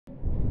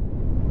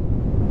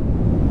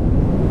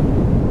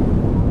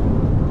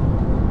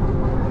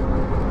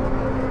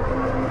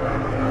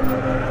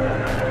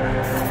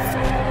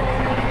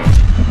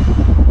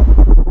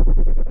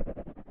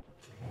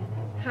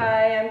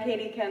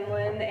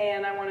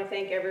want to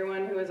thank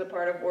everyone who was a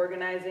part of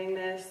organizing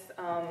this.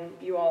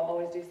 You all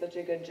always do such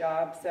a good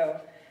job.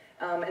 So,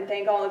 and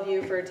thank all of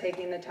you for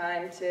taking the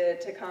time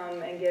to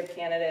come and give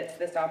candidates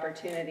this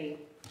opportunity.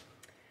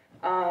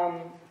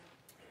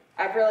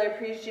 I've really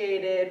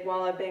appreciated,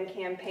 while I've been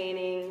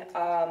campaigning,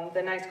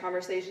 the nice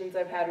conversations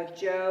I've had with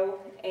Joe,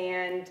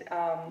 and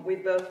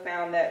we've both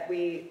found that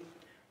we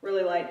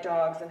really like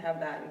dogs and have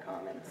that in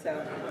common.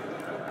 So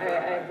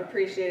I've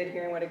appreciated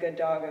hearing what a good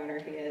dog owner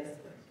he is.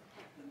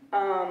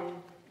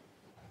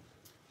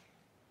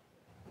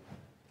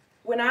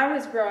 When I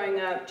was growing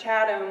up,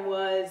 Chatham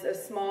was a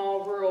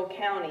small rural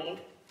county,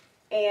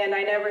 and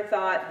I never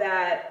thought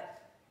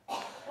that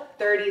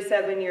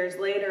 37 years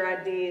later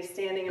I'd be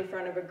standing in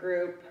front of a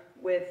group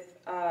with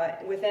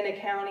within a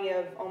county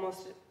of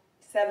almost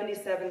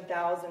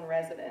 77,000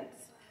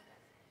 residents.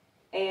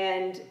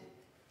 And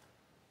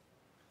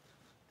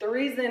the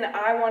reason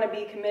I want to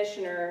be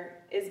commissioner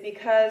is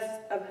because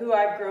of who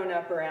I've grown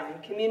up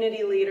around.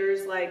 Community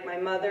leaders like my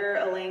mother,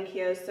 Elaine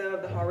Chioso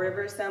of the Haw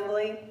River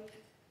Assembly,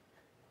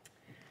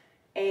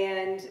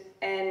 and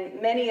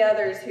many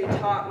others who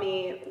taught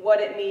me what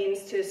it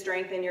means to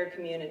strengthen your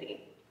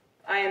community.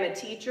 I am a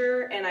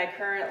teacher, and I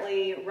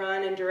currently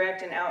run and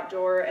direct an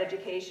outdoor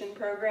education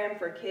program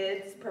for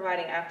kids,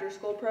 providing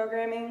after-school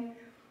programming,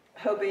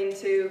 hoping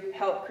to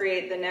help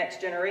create the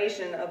next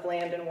generation of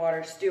land and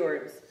water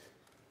stewards.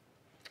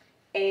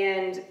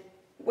 And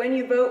when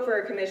you vote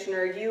for a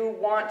commissioner, you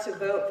want to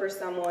vote for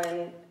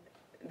someone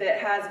that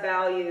has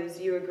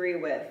values you agree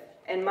with.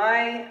 And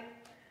my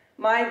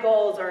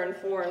goals are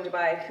informed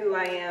by who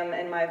I am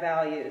and my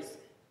values.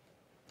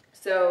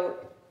 So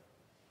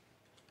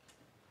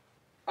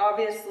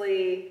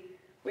obviously,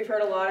 we've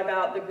heard a lot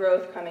about the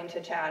growth coming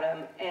to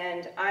Chatham,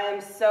 and I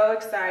am so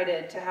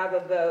excited to have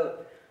a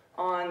vote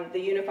on the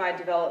Unified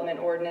Development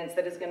Ordinance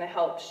that is going to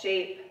help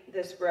shape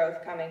this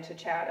growth coming to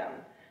Chatham.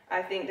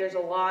 I think there's a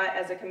lot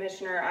as a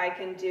commissioner I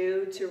can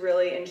do to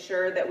really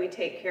ensure that we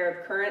take care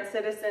of current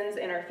citizens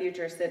and our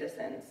future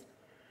citizens.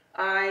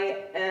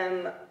 I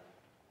am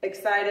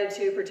excited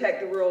to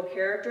protect the rural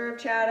character of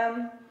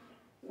Chatham.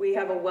 We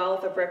have a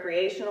wealth of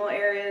recreational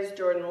areas: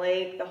 Jordan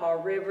Lake, the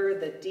Haw River,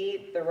 the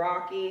Deep, the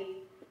Rocky.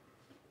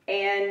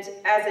 And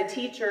as a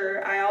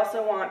teacher, I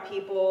also want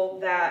people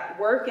that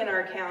work in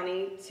our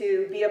county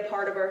to be a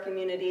part of our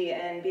community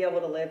and be able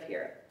to live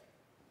here.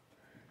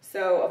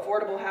 So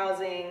affordable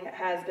housing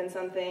has been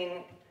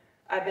something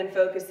I've been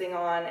focusing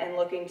on and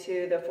looking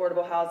to the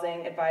Affordable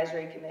Housing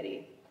Advisory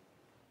Committee.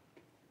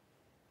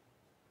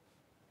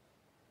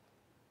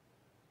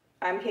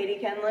 I'm Katie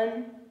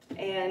Kenlan,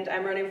 and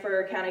I'm running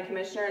for County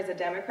Commissioner as a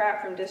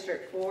Democrat from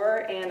District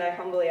 4, and I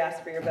humbly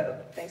ask for your vote.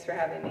 Thanks for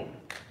having me.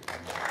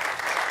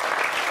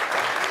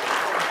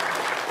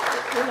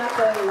 We're not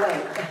going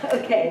away.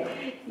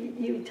 Okay,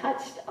 you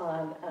touched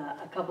on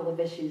a couple of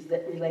issues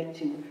that relate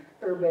to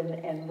urban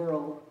and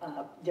rural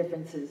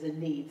differences and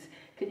needs.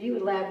 Could you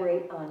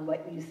elaborate on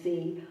what you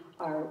see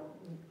are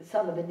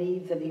some of the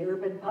needs of the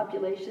urban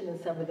population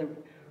and some of the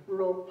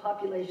rural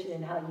population,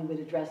 and how you would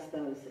address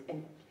those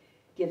and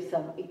give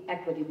some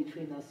equity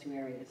between those two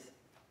areas?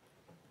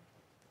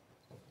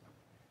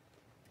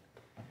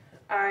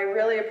 I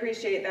really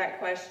appreciate that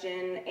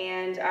question,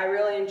 and I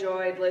really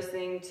enjoyed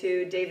listening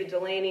to David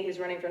Delaney, who's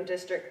running from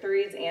District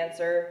 3's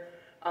answer.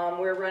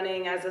 We're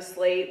running as a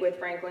slate with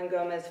Franklin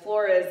Gomez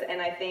Flores,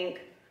 and I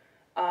think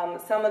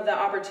some of the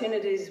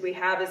opportunities we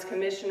have as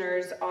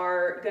commissioners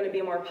are going to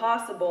be more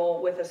possible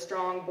with a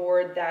strong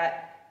board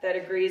that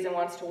agrees and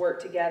wants to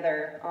work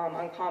together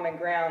on common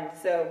ground.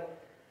 So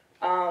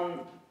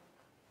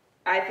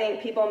I think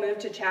people move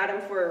to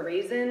Chatham for a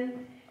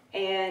reason,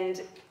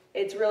 and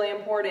it's really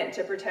important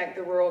to protect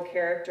the rural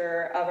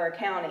character of our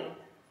county.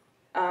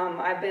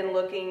 I've been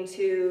looking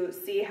to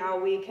see how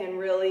we can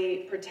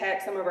really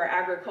protect some of our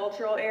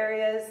agricultural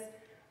areas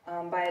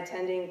by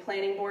attending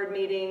planning board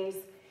meetings,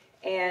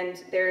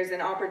 and there's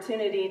an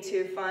opportunity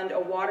to fund a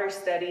water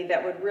study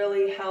that would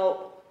really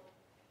help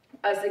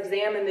us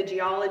examine the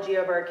geology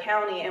of our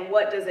county and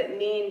what does it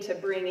mean to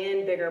bring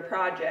in bigger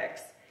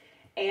projects.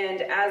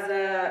 And as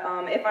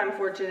if I'm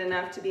fortunate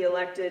enough to be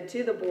elected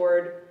to the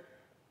board,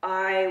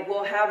 I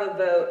will have a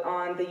vote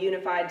on the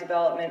Unified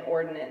Development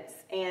Ordinance.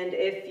 And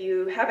if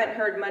you haven't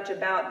heard much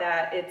about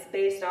that, it's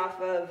based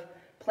off of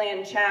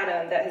Plan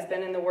Chatham that has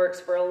been in the works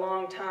for a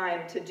long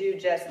time to do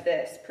just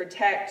this: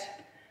 protect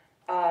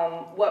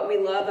what we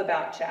love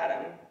about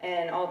Chatham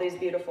and all these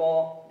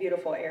beautiful,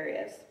 beautiful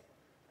areas.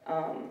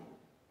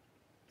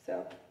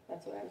 So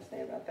that's what I have to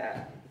say about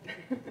that.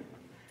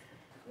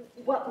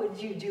 What would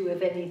you do,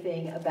 if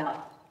anything,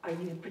 about, are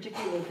you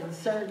particularly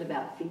concerned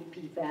about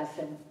PFAS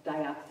and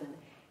dioxin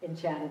in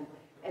Chatham,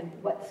 and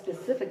what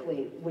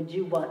specifically would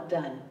you want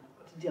done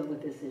to deal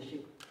with this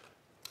issue?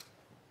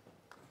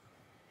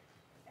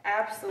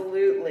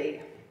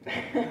 Absolutely.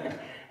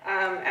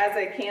 As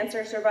a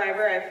cancer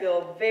survivor, I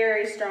feel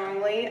very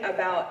strongly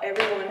about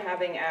everyone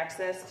having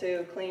access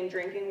to clean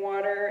drinking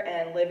water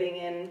and living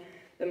in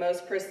the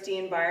most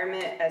pristine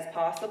environment as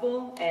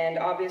possible, and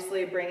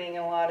obviously bringing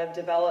a lot of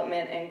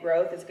development and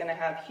growth is going to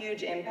have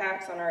huge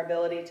impacts on our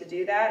ability to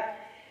do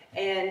that.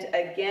 And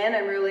again,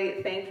 I'm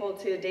really thankful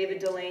to David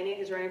Delaney,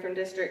 who's running from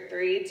District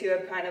 3, to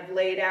have kind of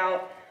laid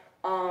out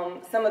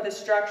some of the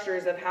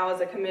structures of how,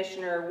 as a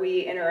commissioner,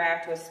 we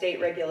interact with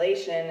state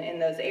regulation in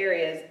those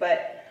areas.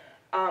 But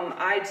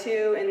I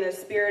too, in the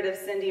spirit of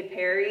Cindy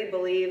Perry,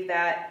 believe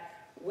that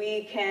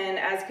we can,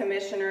 as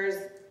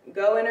commissioners,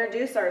 go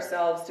introduce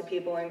ourselves to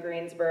people in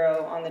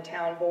Greensboro on the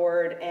town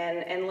board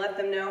and let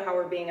them know how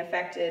we're being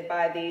affected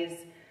by these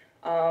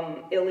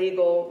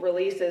illegal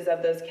releases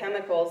of those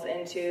chemicals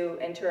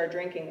into our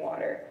drinking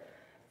water.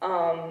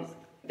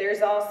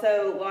 There's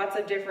also lots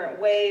of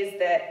different ways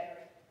that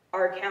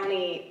our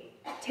county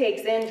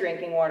takes in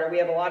drinking water. We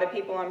have a lot of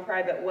people on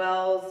private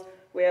wells.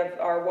 We have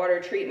our water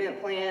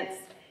treatment plants.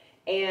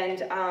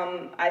 And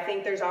I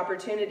think there's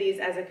opportunities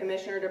as a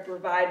commissioner to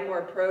provide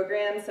more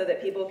programs so that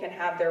people can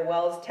have their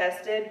wells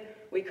tested.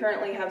 We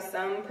currently have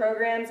some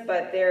programs,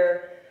 but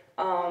there's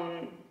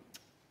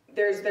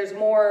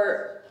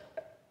more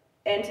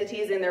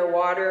entities in their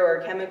water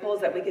or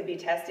chemicals that we could be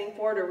testing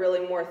for to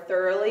really more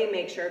thoroughly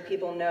make sure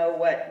people know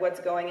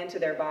what's going into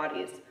their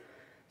bodies.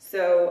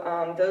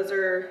 So those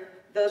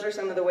are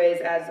some of the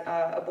ways as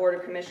a Board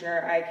of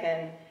Commissioner I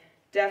can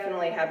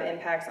definitely have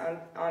impacts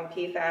on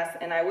PFAS.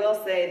 And I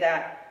will say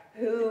that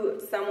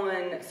who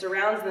someone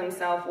surrounds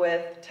themselves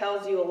with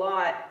tells you a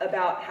lot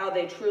about how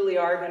they truly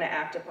are going to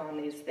act upon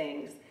these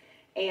things.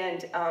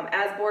 And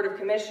as Board of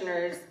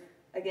Commissioners,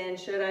 again,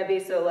 should I be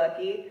so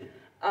lucky,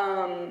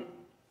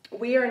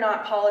 we are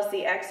not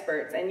policy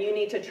experts, and you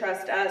need to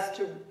trust us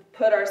to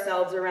put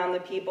ourselves around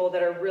the people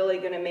that are really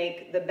going to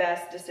make the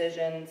best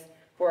decisions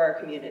for our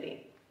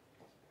community.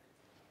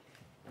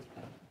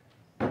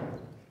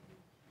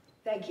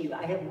 Thank you.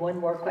 I have one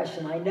more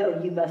question. I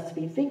know you must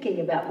be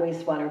thinking about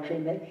wastewater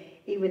treatment,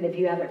 even if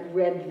you haven't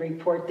read the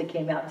report that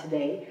came out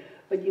today,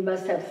 but you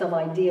must have some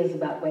ideas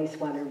about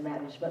wastewater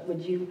management.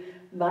 Would you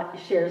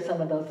share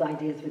some of those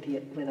ideas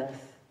with us?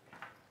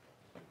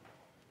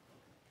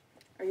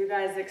 Are you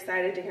guys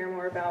excited to hear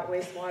more about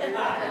wastewater?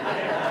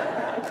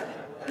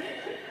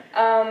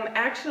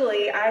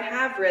 Actually, I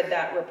have read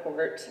that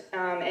report,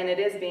 and it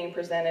is being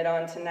presented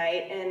on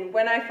tonight. And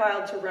when I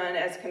filed to run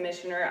as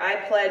commissioner, I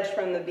pledged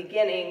from the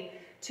beginning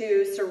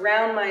to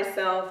surround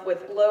myself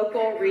with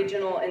local,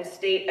 regional, and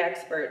state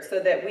experts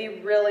so that we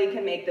really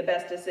can make the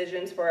best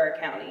decisions for our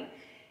county.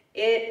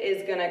 It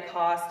is going to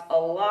cost a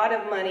lot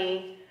of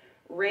money,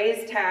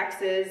 raise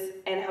taxes,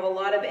 and have a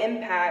lot of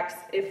impacts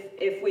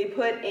if we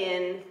put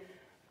in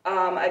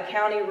a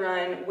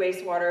county-run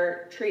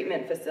wastewater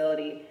treatment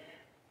facility.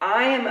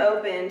 I am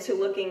open to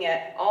looking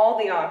at all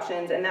the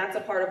options, and that's a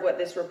part of what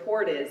this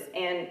report is.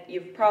 And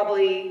you've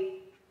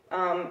probably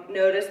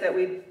noticed that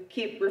we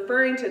keep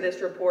referring to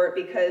this report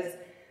because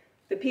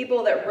the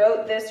people that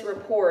wrote this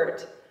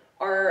report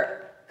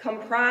are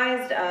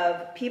comprised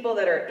of people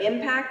that are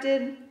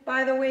impacted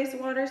by the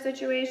wastewater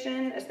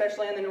situation,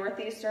 especially in the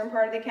northeastern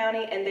part of the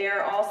county, and they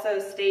are also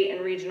state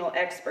and regional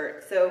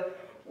experts. So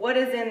what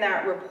is in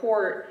that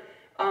report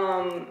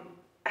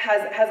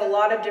has a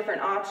lot of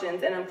different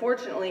options, and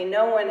unfortunately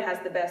no one has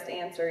the best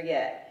answer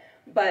yet.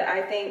 But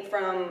I think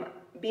from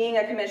being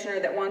a commissioner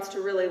that wants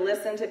to really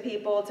listen to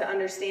people, to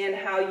understand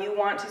how you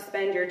want to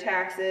spend your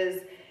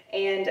taxes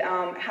and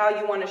how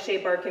you want to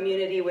shape our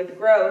community with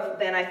growth,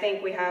 then I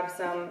think we have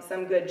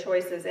some good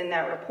choices in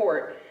that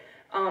report.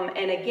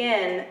 And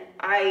again,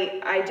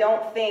 I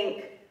don't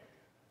think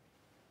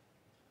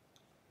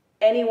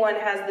anyone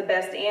has the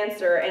best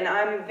answer, and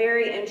I'm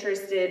very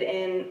interested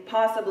in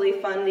possibly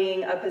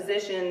funding a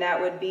position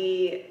that would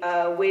be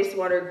a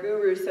wastewater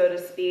guru, so to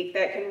speak,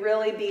 that can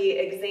really be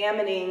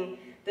examining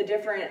the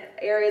different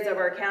areas of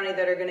our county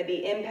that are going to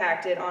be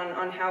impacted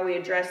on how we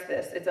address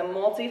this. It's a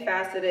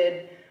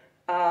multifaceted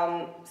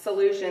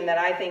solution that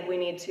I think we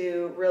need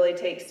to really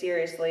take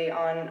seriously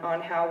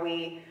on how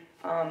we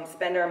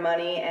spend our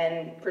money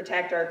and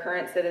protect our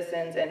current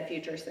citizens and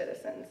future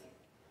citizens.